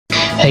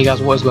Hey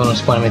guys, what is going on?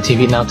 It's Anime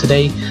TV. Now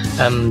today,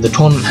 the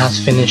tournament has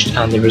finished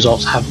and the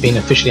results have been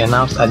officially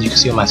announced. As you can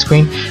see on my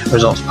screen,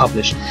 results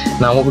published.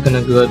 Now what we're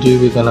going to do,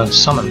 we're going to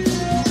summon,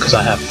 because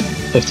I have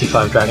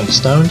 55 dragon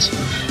stones,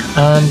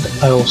 and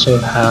I also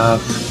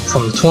have,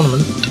 from the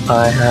tournament,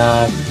 I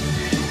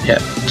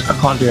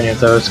can't do any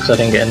of those because I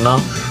didn't get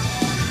enough,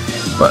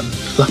 but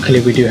luckily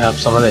we do have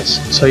some of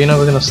this. So we're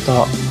going to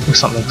start with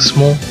something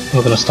small.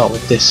 We're going to start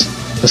with this,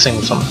 the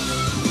single summon.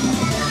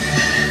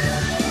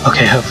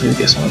 Okay, hopefully we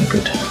get something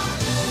good.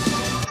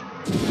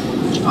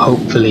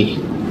 Hopefully.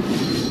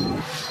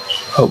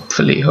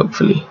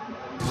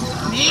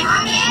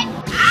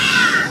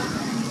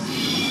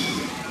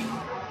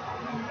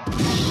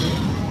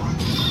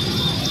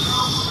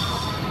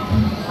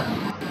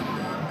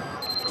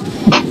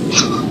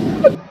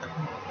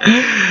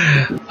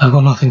 I've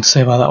got nothing to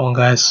say about that one,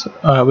 guys.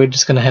 Alright, we're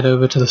just gonna head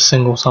over to the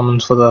single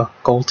summons for the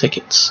gold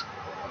tickets.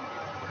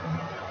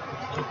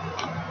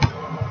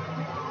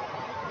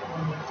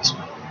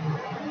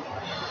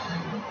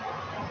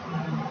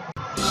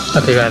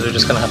 Okay guys, we're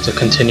just going to have to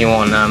continue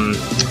on,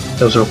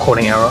 there was a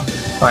recording error.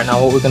 Right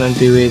now what we're going to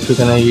do is we're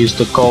going to use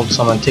the gold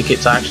summon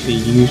tickets. I actually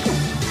used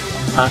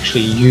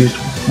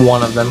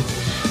one of them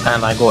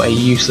and I got a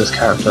useless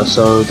character,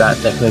 so that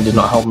definitely did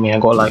not help me. I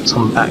got like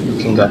some back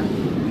looking guy.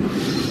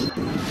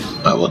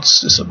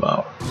 What's this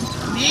about?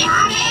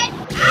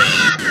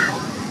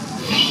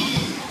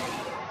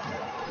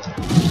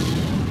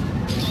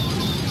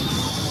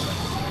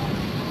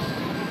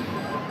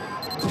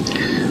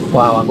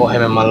 Wow, I got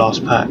him in my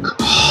last pack.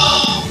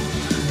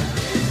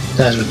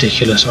 That's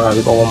ridiculous. Alright,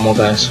 we got one more,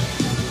 guys.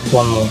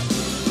 One more.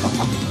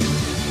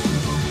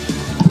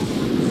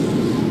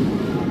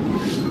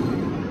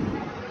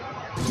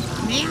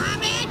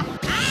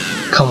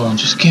 Come on,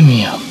 just give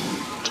me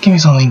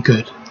something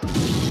good.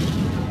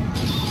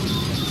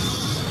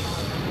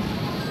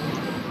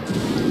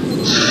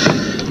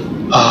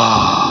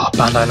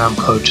 Bandai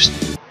Namco just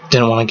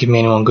didn't want to give me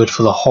anyone good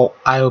for the whole.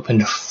 I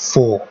opened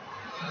four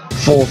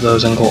of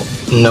those and got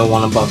no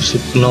one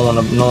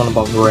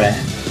above rare.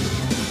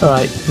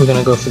 Alright, we're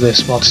gonna go for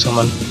this multi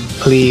summon.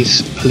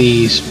 Please,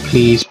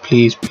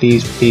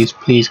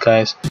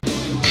 guys.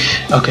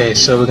 Okay,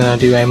 so we're gonna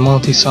do a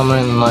multi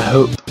summon and I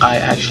hope I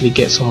actually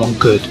get someone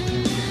good.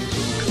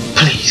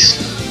 Please.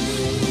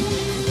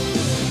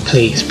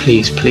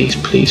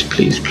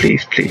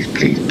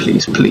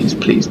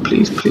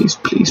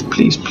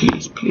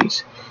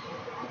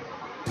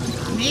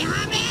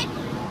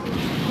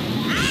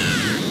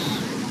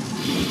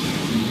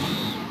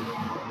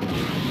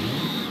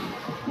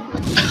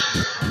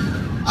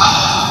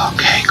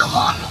 Okay, come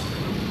on.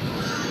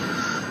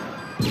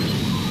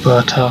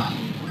 Butter.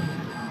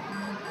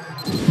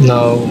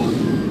 No.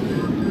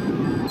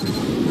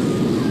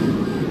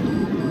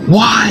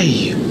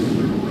 Why?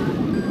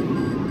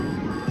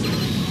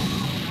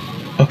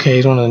 Okay,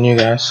 he's one of the new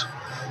guys.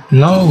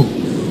 No!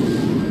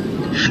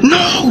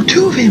 No!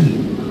 Two of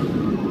him!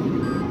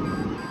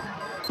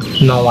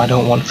 No, I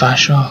don't want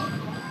Fascia.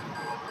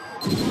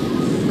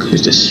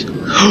 Who's this?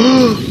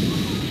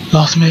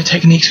 Last minute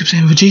technique Super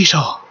Saiyan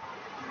Vegeta!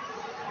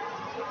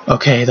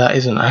 Okay, that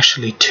isn't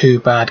actually too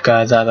bad,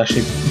 guys. That's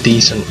actually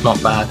decent,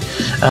 not bad.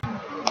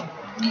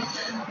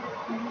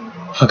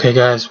 Okay,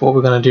 guys, what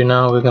we're gonna do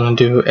now, we're gonna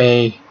do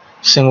a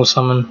single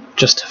summon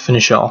just to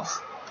finish it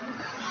off.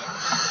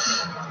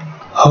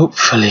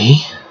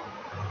 Hopefully,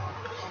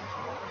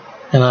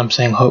 and I'm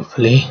saying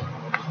hopefully,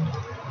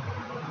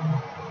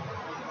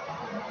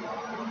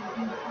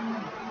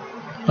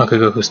 okay,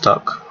 Goku's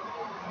stuck.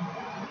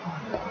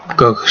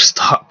 Goku's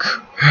stuck.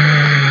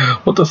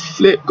 What the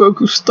flip?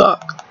 Goku's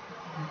stuck.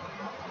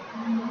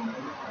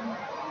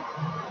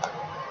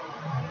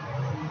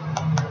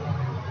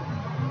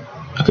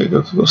 Okay,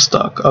 Goku got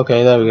stuck.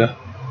 Okay, there we go.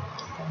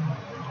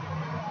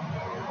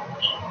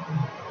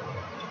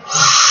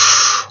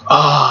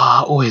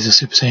 Always a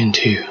Super Saiyan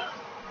 2.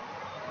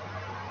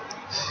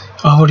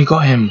 I've already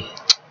got him.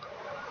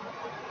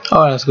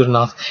 Alright, that's good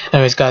enough.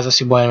 Anyways, guys, that's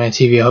your boy Anime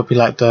TV. I hope you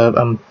liked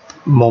the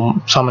more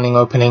summoning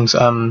openings.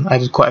 I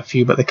did quite a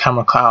few, but the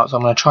camera cut out, so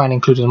I'm going to try and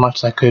include as much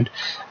as I could,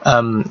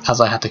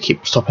 as I had to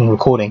keep stopping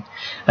recording.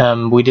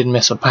 We did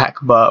miss a pack,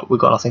 but we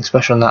got nothing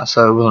special in that,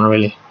 so it wasn't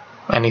really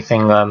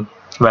anything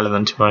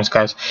relevant, to be honest,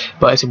 guys.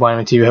 But it's your boy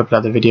Anime TV. I hope you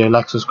liked the video.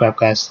 Like, subscribe,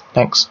 guys.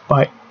 Thanks.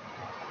 Bye.